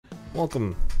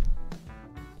welcome.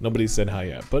 Nobody said hi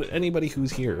yet, but anybody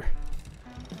who's here,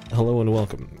 hello and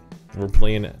welcome. We're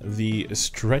playing the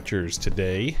Stretchers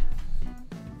today.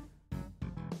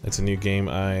 It's a new game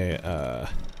I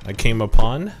came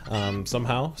upon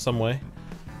somehow, some way,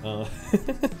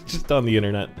 just on the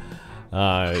internet.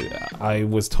 I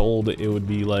was told it would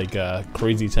be like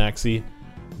Crazy Taxi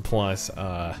plus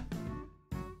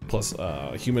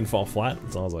Human Fall Flat,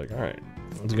 so I was like, all right,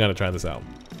 we gotta try this out.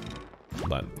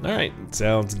 But all right,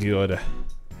 sounds good.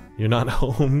 You're not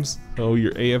Holmes. Oh,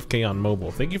 you're AFK on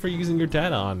mobile. Thank you for using your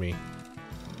data on me.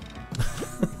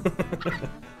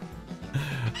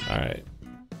 All right,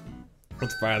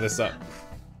 let's fire this up.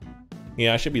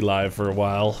 Yeah, I should be live for a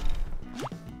while.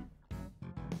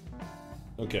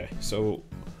 Okay, so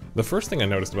the first thing I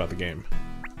noticed about the game,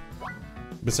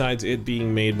 besides it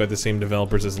being made by the same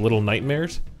developers as Little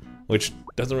Nightmares, which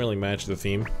doesn't really match the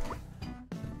theme,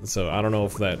 so I don't know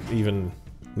if that even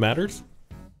matters.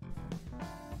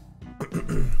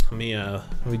 let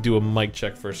me do a mic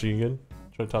check first. Are you good?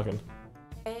 Try talking.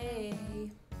 Hey.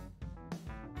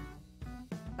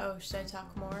 Oh, should I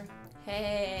talk more?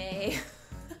 Hey.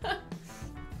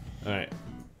 Alright.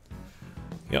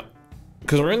 Yep.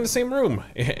 Because we're in the same room.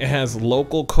 It has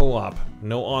local co-op.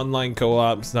 No online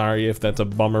co-op. Sorry if that's a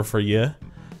bummer for you.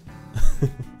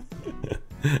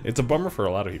 It's a bummer for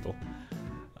a lot of people.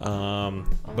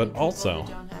 But also...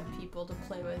 who don't have people to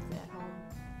play with at home.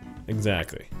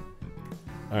 Exactly.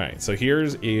 Alright, so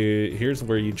here's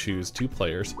where you choose 2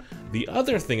 players. The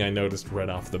other thing I noticed right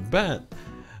off the bat,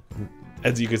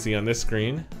 as you can see on this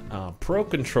screen, pro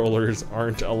controllers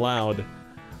aren't allowed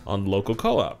on local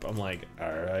co-op. I'm like,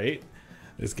 alright,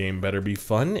 this game better be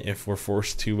fun if we're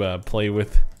forced to play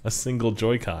with a single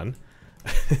Joy-Con.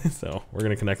 So we're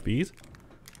gonna connect these.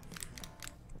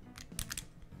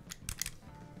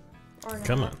 Or not.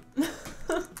 Come on.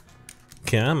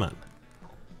 Come on.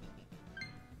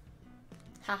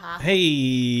 Haha.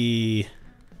 Hey!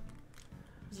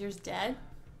 Is yours dead?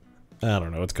 I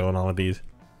don't know what's going on with these.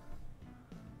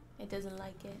 It doesn't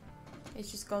like it.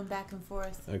 It's just going back and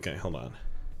forth. Okay, hold on.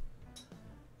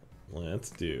 Let's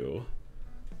do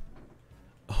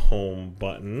a home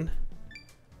button.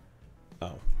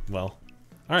 Oh, well.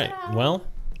 Alright, well.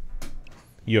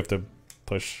 You have to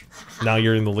push. Now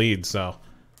you're in the lead, so.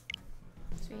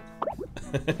 Sweet.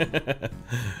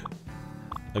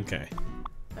 Okay.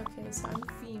 Okay, so I'm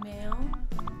female.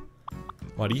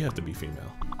 Why do you have to be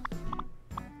female?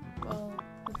 Well,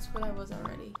 that's what I was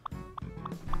already.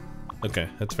 Okay,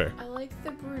 that's fair. I like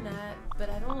the brunette, but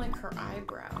I don't like her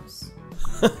eyebrows.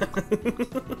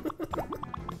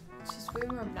 She's way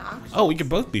more obnoxious. Oh, we could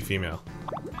both be female.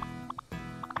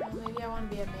 Well, maybe I want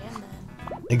to be a man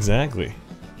then. Exactly.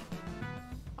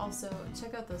 Also,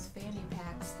 check out those fanny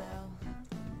packs, though.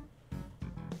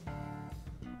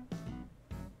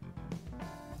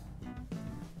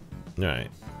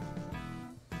 Alright.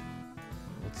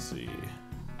 Let's see.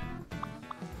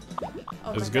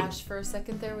 Oh It's my good. gosh, for a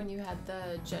second there when you had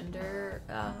the gender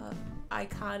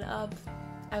icon up,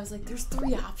 I was like, there's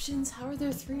 3 options? How are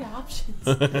there 3 options?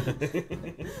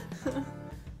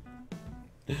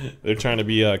 They're trying to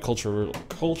be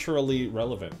culturally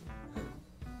relevant.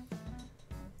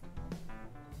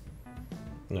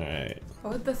 Alright.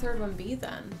 What would the 3rd one be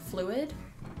then? Fluid?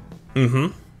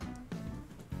 Mm-hmm.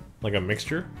 Like a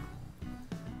mixture?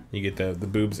 You get the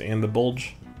boobs and the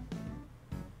bulge?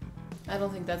 I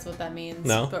don't think that's what that means.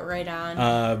 No? But right on.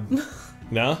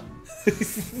 No?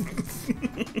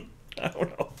 I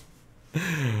don't know.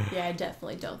 Yeah, I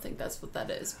definitely don't think that's what that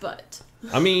is, but...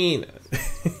 I mean...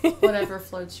 whatever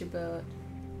floats your boat.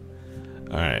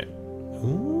 Alright.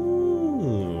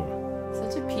 Ooh.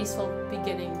 Such a peaceful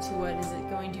beginning to what is it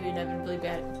going to inevitably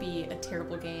be a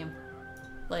terrible game.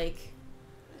 Like,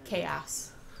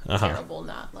 chaos. Terrible,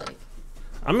 not like...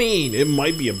 I mean, it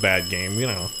might be a bad game, you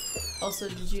know. Also,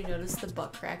 did you notice the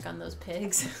butt crack on those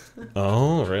pigs?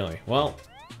 Oh, really? Well,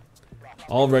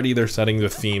 already they're setting the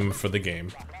theme for the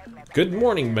game. Good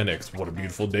morning, medics. What a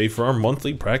beautiful day for our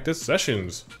monthly practice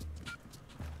sessions.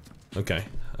 Okay,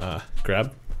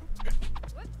 grab.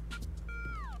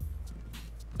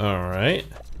 Alright.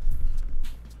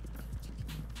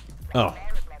 Oh.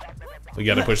 We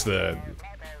gotta push the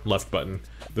left button.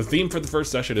 The theme for the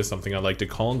first session is something I like to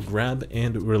call grab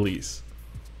and release.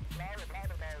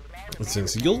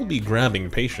 Since you'll be grabbing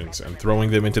patients and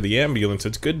throwing them into the ambulance,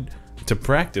 it's good to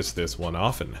practice this one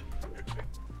often.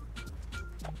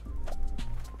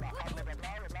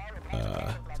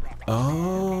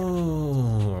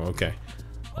 Oh, okay.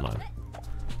 Hold on.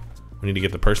 We need to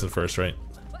get the person first, right?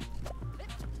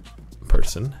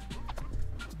 Person.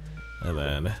 And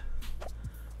then...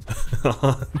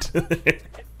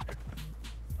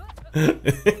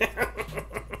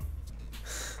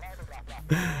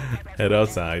 Head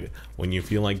outside when you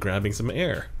feel like grabbing some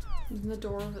air. Isn't the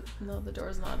door? No, the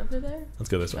door's not over there. Let's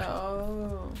go this way.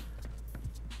 Oh.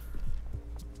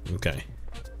 Okay.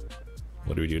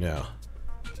 What do we do now?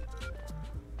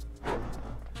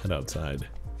 Head outside.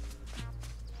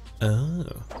 Oh,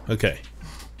 okay.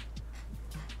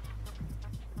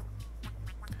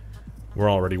 We're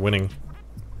already winning.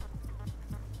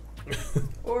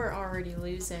 Or already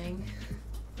losing.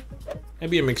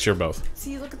 Maybe a mixture of both.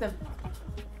 See, look at them.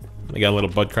 They got little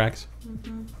butt cracks.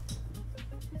 Mm-hmm.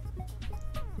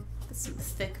 That's some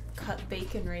thick cut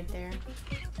bacon right there.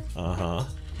 Uh-huh.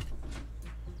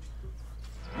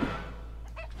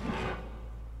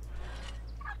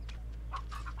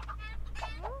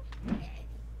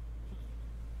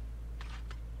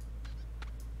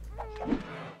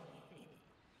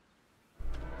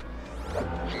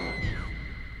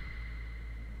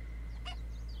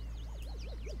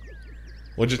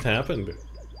 What just happened?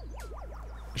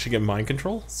 She get mind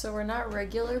control? So we're not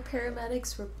regular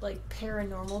paramedics, we're like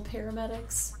paranormal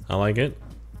paramedics. I like it.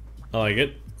 I like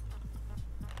it.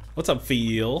 What's up,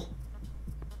 Feel?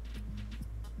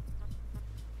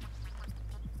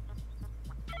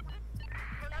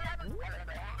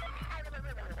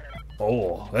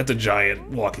 Oh, that's a giant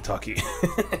walkie-talkie.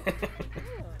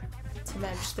 To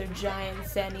match their giant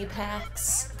fanny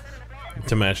packs.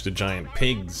 To match the giant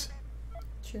pigs.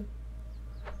 True.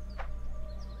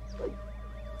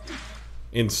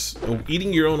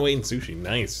 Eating your own weight in sushi.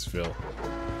 Nice, Phil.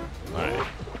 Alright.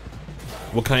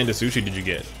 What kind of sushi did you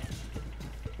get?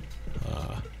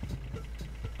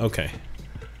 Okay.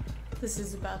 This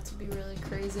is about to be really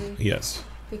crazy. Yes.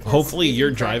 Because hopefully we you're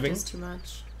can driving. practice too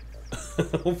much.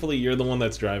 Hopefully you're the one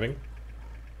that's driving.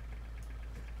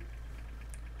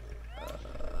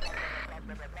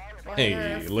 Why Hey,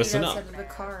 are our feet listen up. outside of the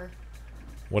car?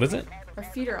 What is it? Our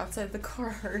feet are outside the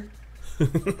car.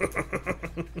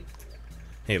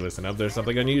 Hey, listen up. There's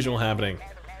something unusual happening.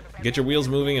 Get your wheels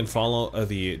moving and follow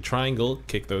the triangle.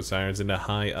 Kick those sirens into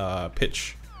high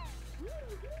pitch.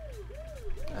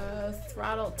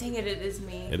 Throttle. Dang it, it is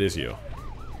me. It is you.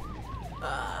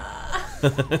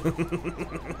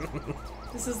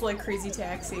 This is like Crazy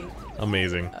Taxi.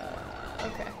 Amazing.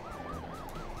 Okay.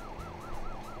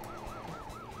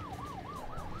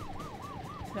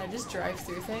 Can I just drive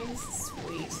through things?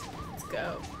 Sweet. Let's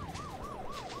go.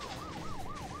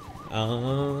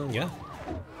 Yeah.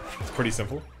 It's pretty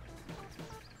simple.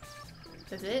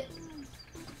 Is it?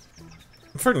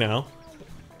 For now.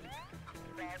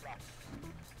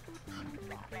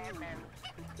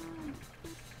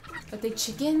 Are they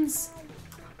chickens?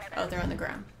 Oh, they're on the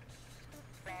ground.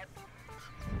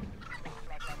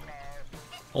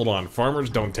 Hold on. Farmers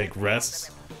don't take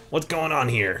rests. What's going on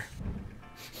here?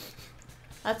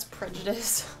 That's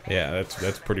prejudice. Yeah,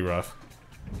 that's pretty rough.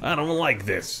 I don't like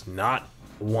this. Not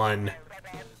one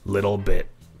little bit.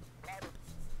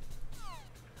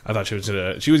 I thought she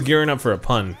was gearing up for a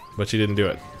pun, but she didn't do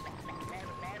it.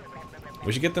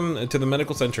 We should get them to the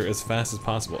medical center as fast as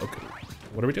possible. Okay.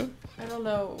 What are we doing? I don't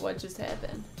know what just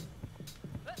happened.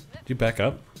 Did you back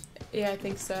up? Yeah, I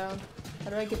think so. How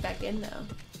do I get back in now?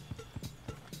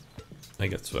 I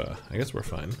guess we're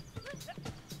fine.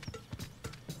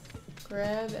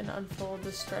 Grab and unfold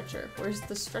the stretcher. Where's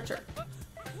the stretcher?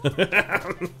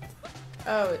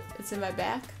 Oh, it's in my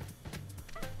back?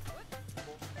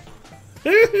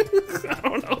 I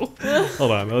don't know.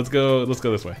 Hold on, let's go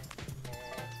this way.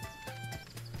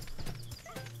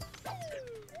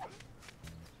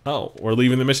 Oh, we're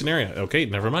leaving the mission area. Okay,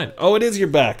 never mind. Oh, it is your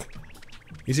back.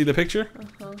 You see the picture?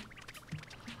 Uh-huh.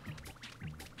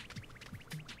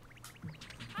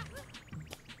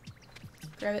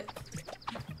 Grab it.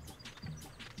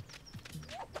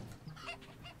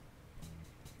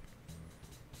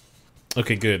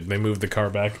 Okay, good. They moved the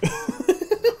car back.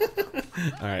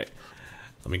 Alright.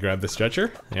 Let me grab the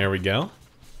stretcher. There we go.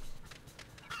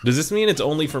 Does this mean it's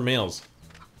only for males?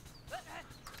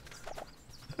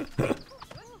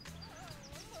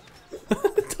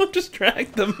 Don't just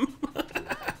drag them.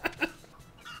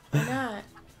 Why not?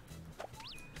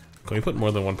 Can we put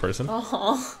more than one person?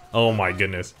 Oh. Oh my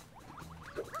goodness.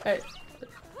 Alright.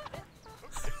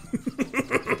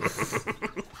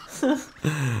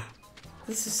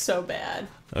 This is so bad.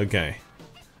 Okay.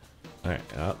 Alright,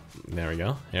 oh, there we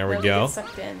go. There we Really go. get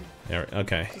sucked in. There,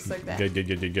 okay. Just like that. Good, good,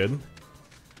 good, good, good.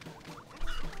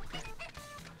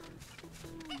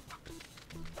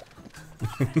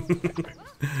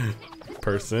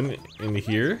 Person in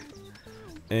here.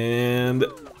 And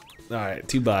alright,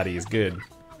 2 bodies, good.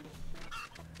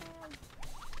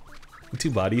 2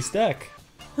 bodies stack.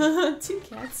 2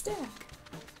 cat stack.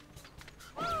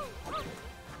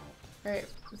 Alright,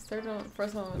 the third one,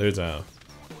 first one. There's a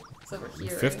It's over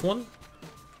here. fifth right? one?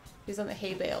 He's on the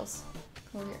hay bales.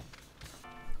 Come over here.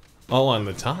 Oh, on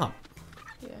the top.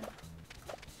 Yeah.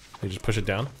 You just push it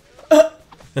down?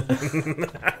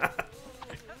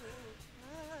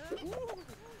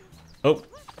 Oh.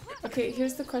 Okay,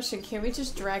 here's the question. Can't we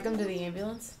just drag him to the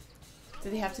ambulance? Do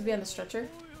they have to be on the stretcher?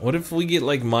 What if we get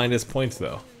like minus points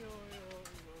though?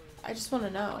 I just want to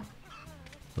know.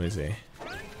 Let me see.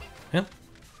 Yeah.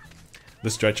 The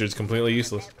stretcher is completely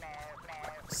useless.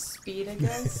 Speed, I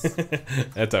guess?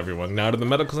 That's everyone. Now to the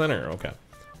medical center. Okay.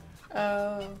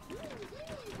 Oh.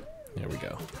 There we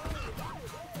go.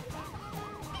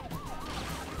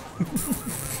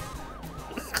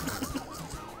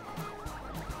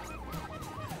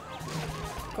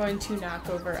 Going to knock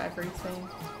over everything.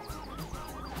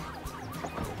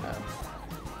 Oh.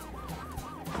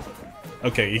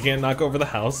 Okay, you can't knock over the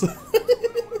house.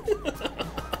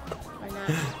 Why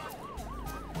not?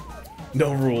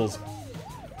 No rules.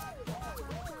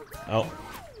 Oh.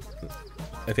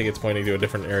 I think it's pointing to a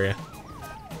different area.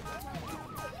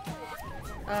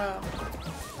 Oh.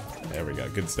 There we go.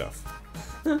 Good stuff.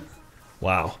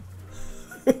 Wow.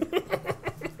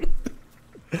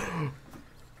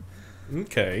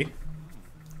 Okay.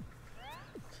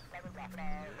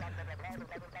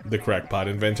 The crackpot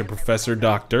inventor, Professor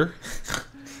Doctor.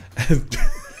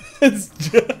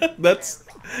 That's.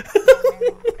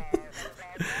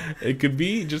 It could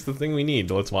be just the thing we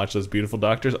need. Let's watch those beautiful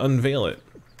doctors unveil it.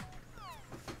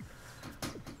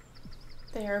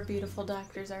 They are beautiful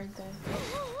doctors, aren't they?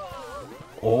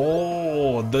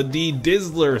 Oh, the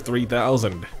D-Dizzler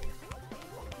 3000.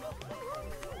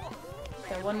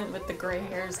 The one with the gray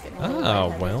hairs getting a little Oh,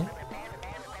 lightheaded. well.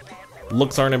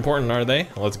 Looks aren't important, are they?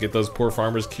 Let's get those poor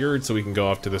farmers cured so we can go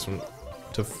off to this one.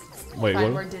 Wait, Find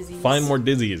what? more dizzies. Find more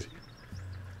dizzies.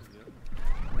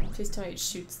 Please tell me it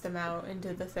shoots them out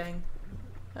into the thing.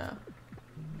 Oh.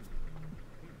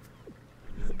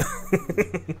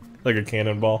 Like a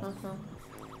cannonball. Uh-huh.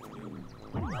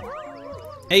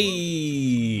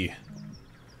 Hey!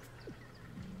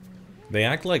 They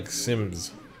act like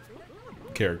Sims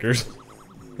characters.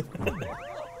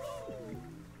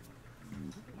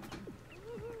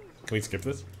 Can we skip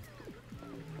this?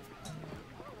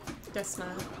 Guess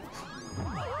not.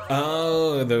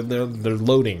 Oh, they're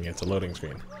loading. It's a loading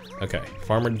screen. Okay,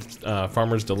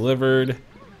 farmers delivered.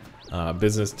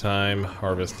 Business time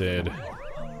harvested.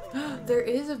 There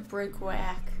is a brick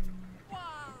whack.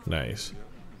 Nice.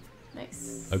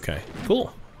 Nice. Okay,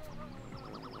 cool.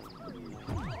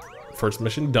 First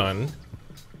mission done.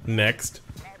 Next.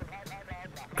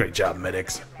 Great job,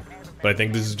 medics. But I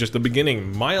think this is just the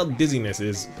beginning. Mild dizziness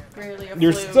is... Really a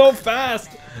You're fluke. so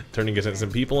fast! Turning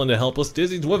innocent people into helpless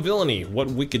dizzies. What villainy? What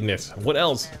wickedness? What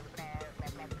else?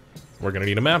 We're gonna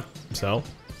need a map, so...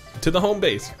 To the home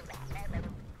base.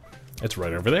 It's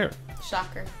right over there.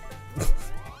 Shocker.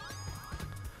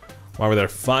 Why were there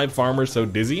 5 farmers so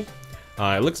dizzy?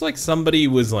 It looks like somebody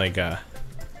was like Dr.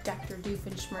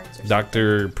 Doofenshmirtz or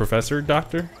Doctor, Professor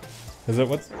Doctor? Is that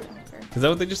what? something. Is that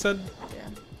what they just said? Yeah.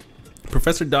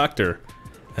 Professor Doctor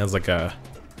has like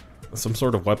some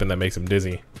sort of weapon that makes him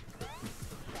dizzy.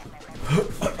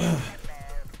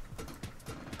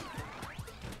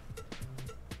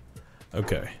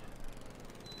 Okay.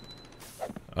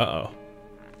 Uh-oh.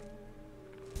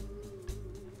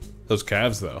 Those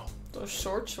calves, though. Those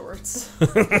short shorts.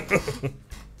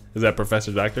 Is that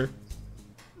Professor Doctor?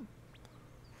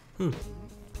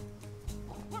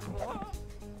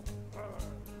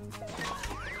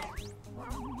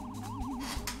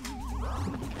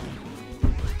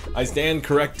 I stand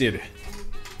corrected.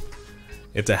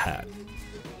 It's a hat.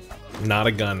 Not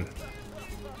a gun.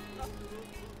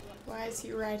 Why is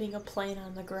he riding a plane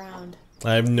on the ground?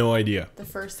 I have no idea. The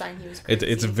first sign he was crazy.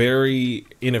 It's very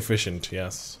inefficient,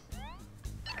 yes.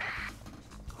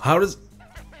 How does...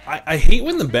 I hate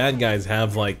when the bad guys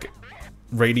have, like,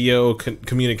 radio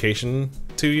communication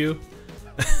to you.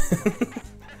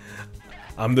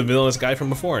 I'm the villainous guy from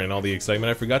before, and all the excitement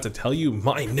I forgot to tell you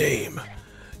my name.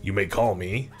 You may call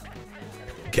me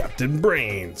Captain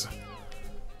Brains.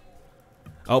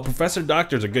 Oh, Professor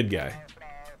Doctor's a good guy.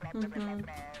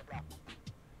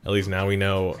 At least now we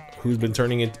know who's been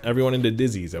turning everyone into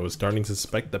dizzies. I was starting to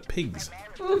suspect the pigs.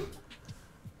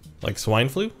 Like swine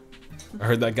flu? I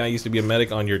heard that guy used to be a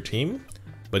medic on your team,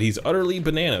 but he's utterly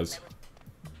bananas.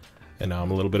 And now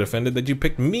I'm a little bit offended that you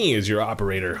picked me as your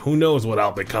operator. Who knows what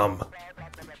I'll become?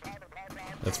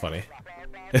 That's funny.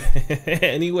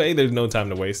 Anyway, there's no time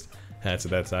to waste. Hats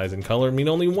of that size and color mean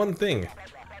only one thing.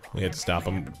 We have to stop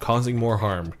him causing more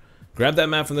harm. Grab that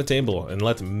map from the table and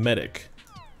let's medic.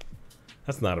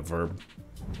 That's not a verb.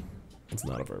 It's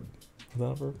not a verb. Is that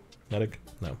a verb? Medic?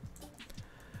 No.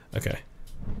 Okay.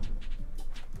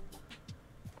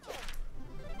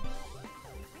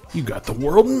 You got the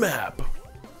world map.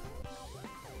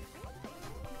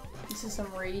 This is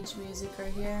some rage music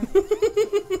right here.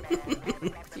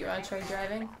 Do you want to try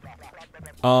driving?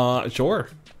 Sure.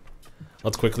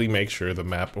 Let's quickly make sure the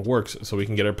map works so we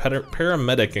can get our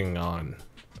paramedicing on.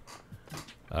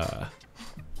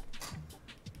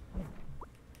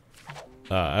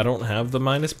 I don't have the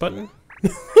minus button.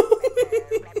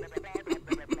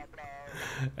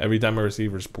 Every time I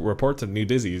receive reports of new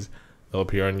Dizzies, they'll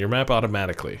appear on your map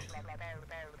automatically.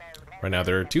 Right now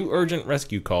there are 2 urgent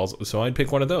rescue calls, so I'd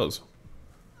pick one of those.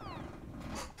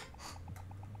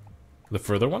 The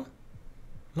further one?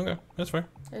 Okay, that's fair.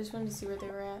 I just wanted to see where they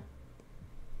were at.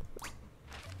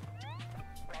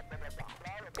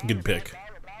 Good pick.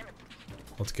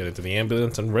 Let's get into the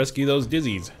ambulance and rescue those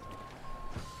Dizzies.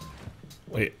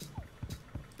 Wait.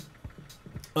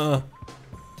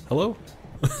 Hello?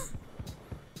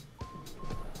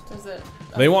 Does it?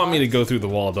 They want me to go through the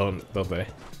wall, don't they?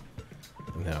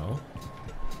 No.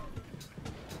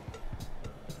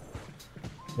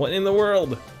 What in the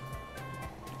world?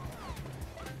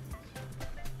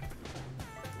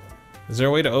 Is there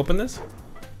a way to open this?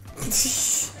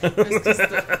 She's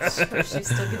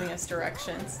still giving us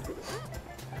directions.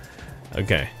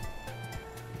 Okay.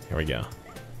 Here we go.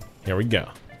 Here we go.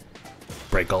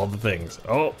 Break all the things.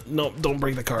 Oh, no, don't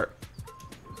break the cart.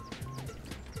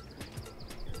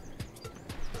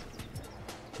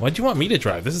 Why'd you want me to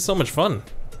drive? This is so much fun.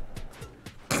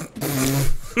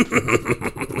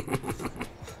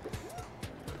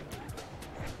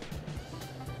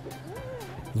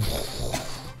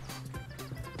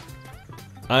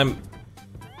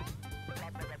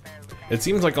 It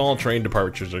seems like all train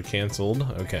departures are canceled.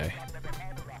 Okay.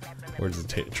 Where's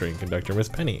the train conductor, Miss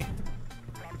Penny?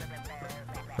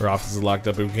 Her office is locked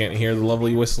up and we can't hear the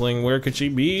lovely whistling. Where could she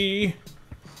be?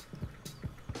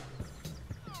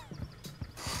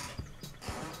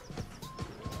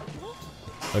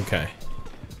 Okay.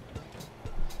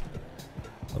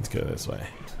 Let's go this way.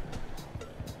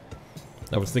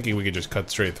 I was thinking we could just cut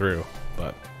straight through,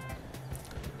 but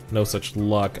no such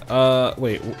luck.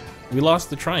 Wait, we lost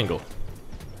the triangle.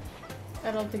 I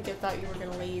don't think I thought you were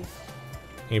gonna leave.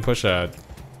 Can you push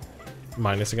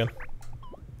minus again?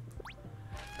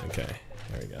 Okay,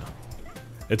 there we go.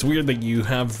 It's weird that you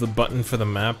have the button for the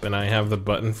map and I have the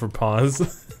button for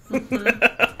pause.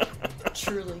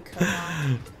 Truly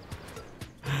co-op.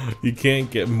 You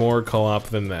can't get more co-op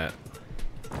than that.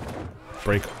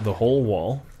 Break the whole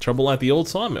wall. Trouble at the old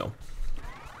sawmill.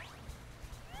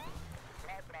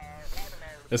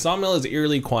 The sawmill is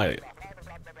eerily quiet.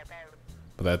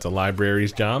 But that's a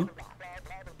library's job.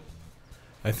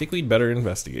 I think we'd better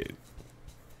investigate.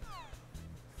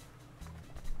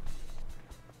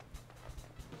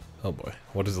 Oh boy,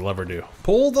 what does the lever do?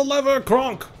 Pull the lever,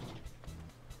 Kronk!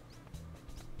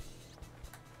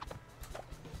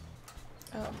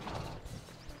 Oh.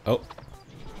 Oh.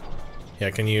 Yeah,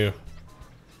 can you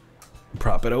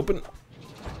prop it open?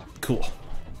 Cool.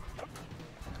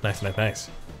 Nice, nice, nice.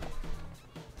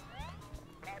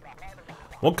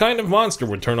 What kind of monster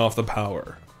would turn off the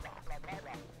power?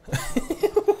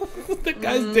 The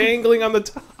guy's dangling on the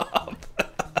top.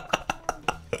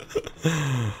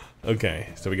 Okay,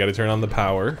 so we gotta turn on the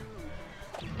power.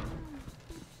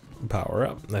 Power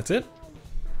up, that's it.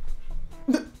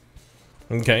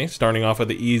 Okay, starting off with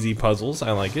the easy puzzles,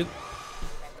 I like it.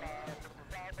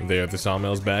 There, the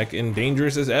sawmill's back and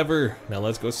dangerous as ever. Now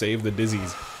let's go save the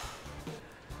Dizzies.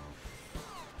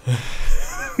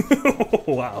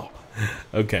 Wow.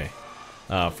 Okay.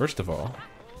 First of all,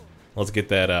 let's get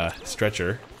that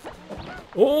stretcher.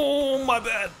 Oh, my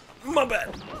bad. My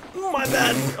bad. My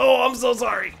bad. Oh, I'm so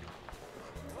sorry.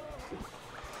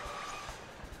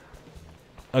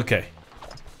 Okay.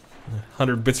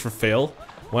 100 bits for fail.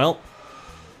 Well,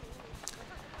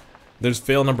 there's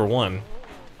fail number 1.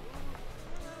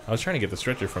 I was trying to get the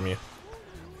stretcher from you.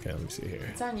 Okay, let me see here.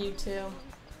 It's on you too.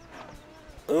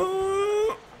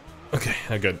 Okay,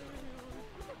 good.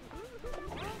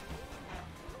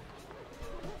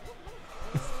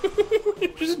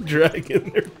 Just dragging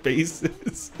their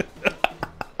faces.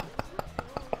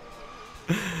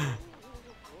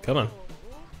 Come on.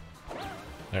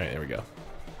 Alright, there we go.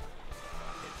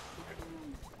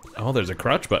 Oh, there's a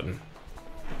crouch button.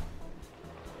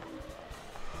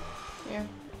 Here.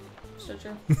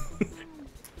 Stretcher.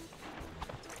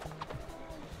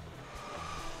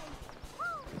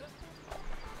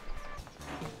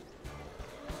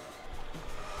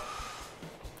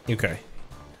 Okay.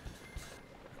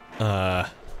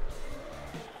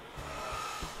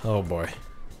 Oh boy.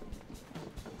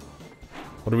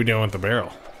 What are we doing with the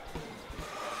barrel?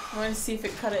 I want to see if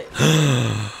it cut it.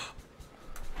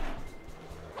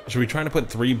 Should we try to put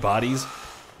 3 bodies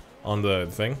on the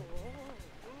thing?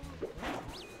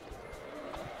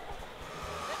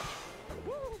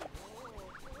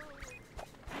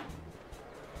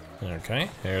 Okay,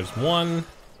 there's 1.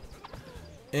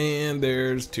 And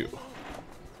there's 2.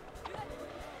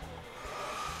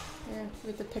 Yeah, we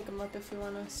have to pick them up if we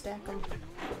want to stack them.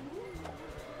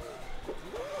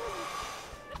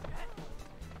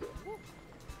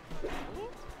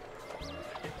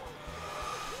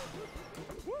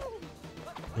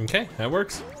 Okay, that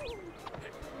works.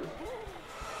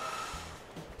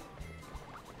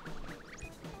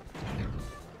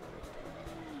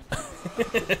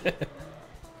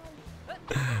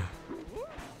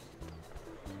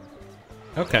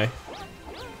 Okay.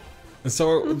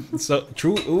 So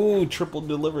true. Ooh, triple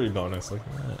delivery bonus. Look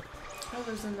at that. Oh,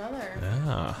 there's another.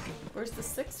 Yeah. Where's the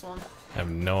 6th one? I have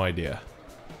no idea.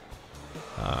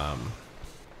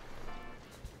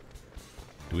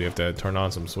 Do we have to turn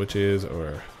on some switches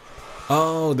or?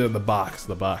 Oh, they're the box.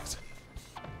 The box.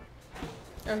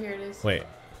 Oh, here it is. Wait.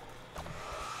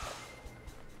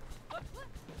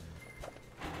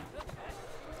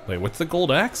 Wait, what's the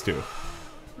gold axe do?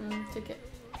 Ticket.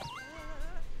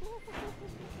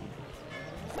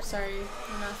 Sorry,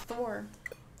 you're not Thor.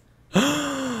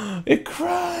 It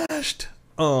crashed.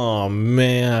 Oh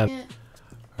man. Yeah.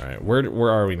 All right, where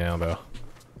are we now though?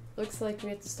 Looks like we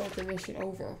have to start the mission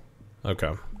over.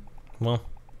 Okay. Well.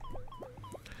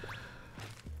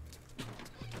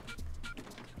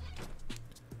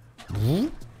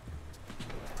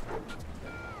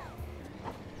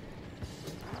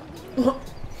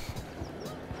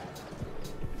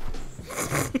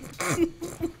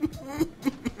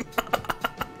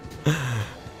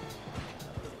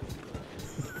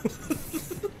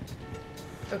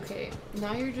 Okay,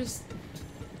 now you're just...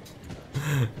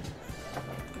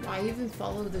 Why even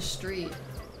follow the street?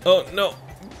 Oh no!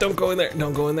 Don't go in there!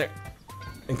 Don't go in there!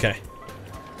 Okay.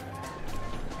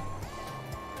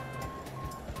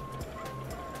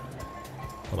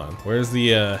 Hold on. Where's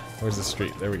the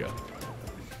street? There we go.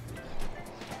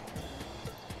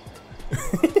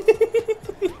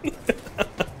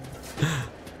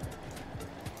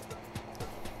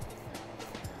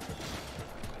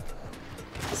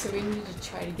 So we need to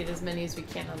try to get as many as we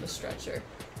can on the stretcher.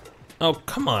 Oh,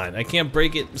 come on. I can't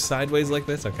break it sideways like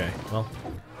this? Okay, well.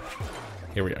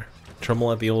 Here we are.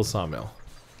 Trouble at the old sawmill.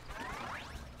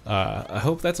 I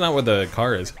hope that's not where the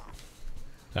car is.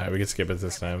 Alright, we can skip it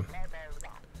this time.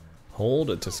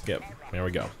 Hold it to skip. There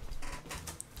we go.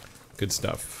 Good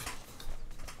stuff.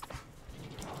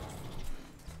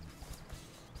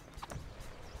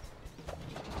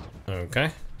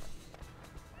 Okay.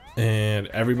 And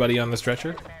everybody on the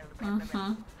stretcher?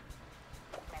 Mm-hmm.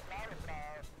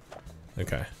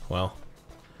 Okay, well,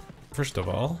 first of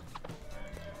all,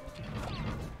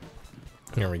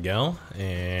 here we go,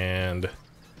 and Don't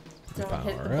hit the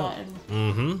power up. button.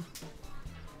 Mm-hmm.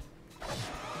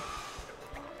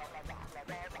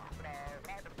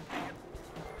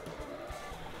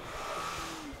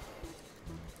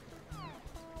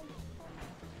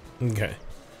 Okay,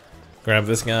 grab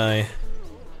this guy.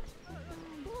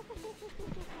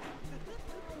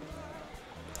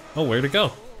 Oh, where'd it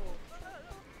go?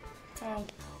 Oh.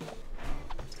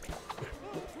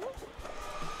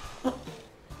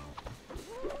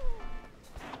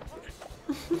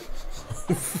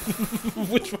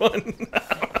 Which one?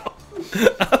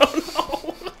 I don't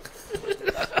know.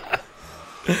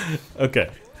 Okay.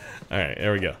 Alright,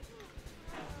 there we go.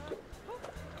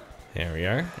 There we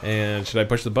are. And should I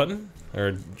push the button?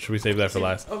 Or should we save that for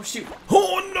last? Oh, shoot.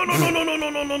 Oh, no, no, no, no, no, no,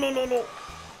 no, no, no, no, no.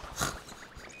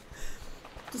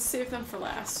 Just save them for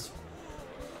last.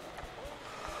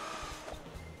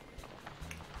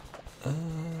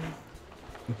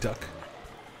 Duck.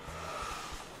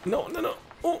 No, no, no.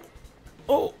 Oh.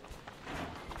 Oh.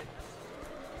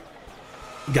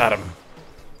 Got him.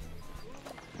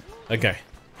 Okay.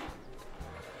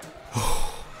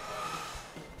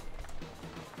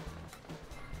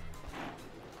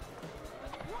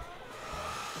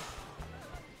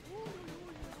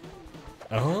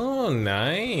 Oh,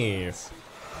 nice.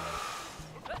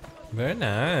 Very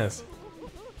nice.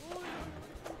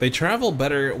 They travel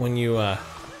better when you,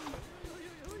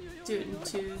 Do it in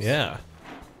twos. yeah.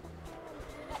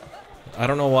 I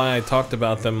don't know why I talked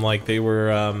about them like they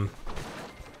were,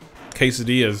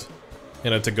 quesadillas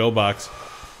in a to-go box.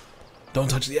 Don't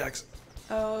touch the axe.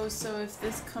 Oh, so if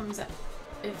this comes out,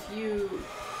 if you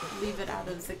leave it out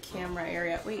of the camera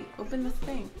area. Wait, open the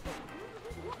thing.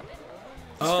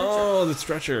 Oh, the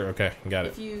stretcher. Okay, got it.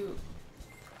 If you...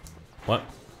 What?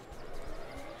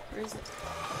 Where is it?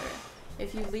 There.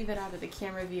 If you leave it out of the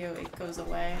camera view, it goes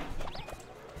away.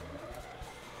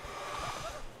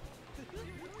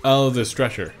 Oh, the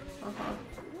stretcher. Uh-huh.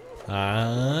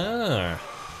 Ah.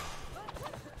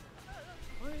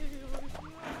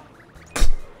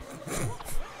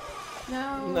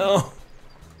 No. No.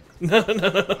 No, no,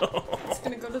 no. It's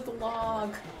gonna go to the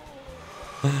log.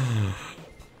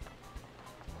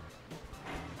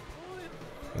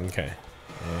 Okay.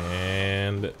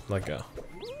 And let go.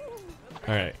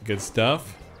 Alright, good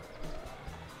stuff.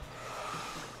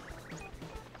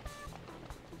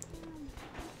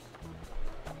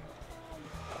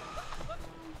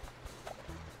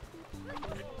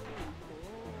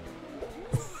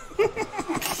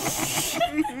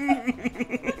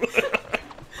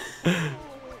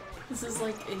 This is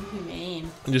like inhumane.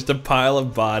 Just a pile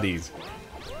of bodies.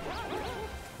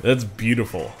 That's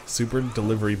beautiful. Super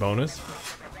delivery bonus.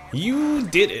 You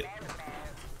did it.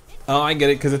 Oh, I get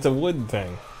it, because it's a wood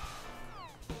thing.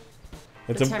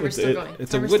 It's Timer's still going.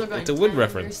 It's Timer's a wood. still going. It's a wood Timer's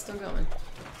reference. still going.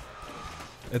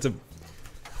 It's a.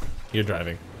 You're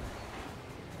driving.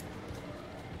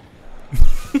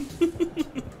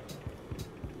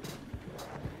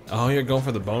 Oh, you're going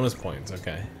for the bonus points.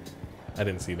 Okay, I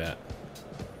didn't see that.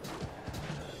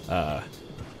 Go,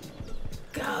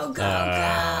 go,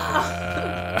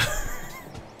 go!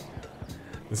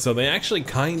 So they actually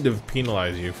kind of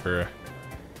penalize you for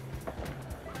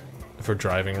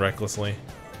driving recklessly.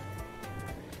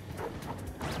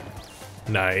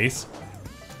 Nice.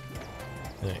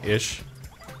 Ish.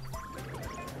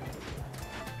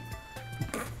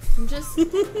 I'm just. I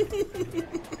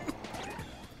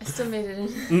still made it in.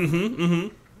 Mm-hmm. Mm-hmm.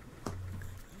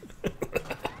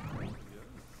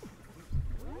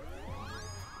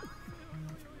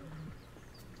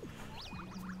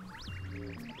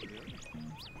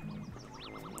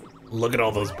 Look at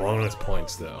all those bonus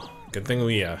points, though. Good thing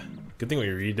we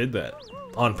redid that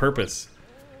on purpose.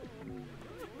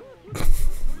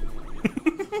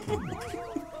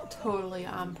 Totally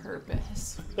on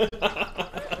purpose.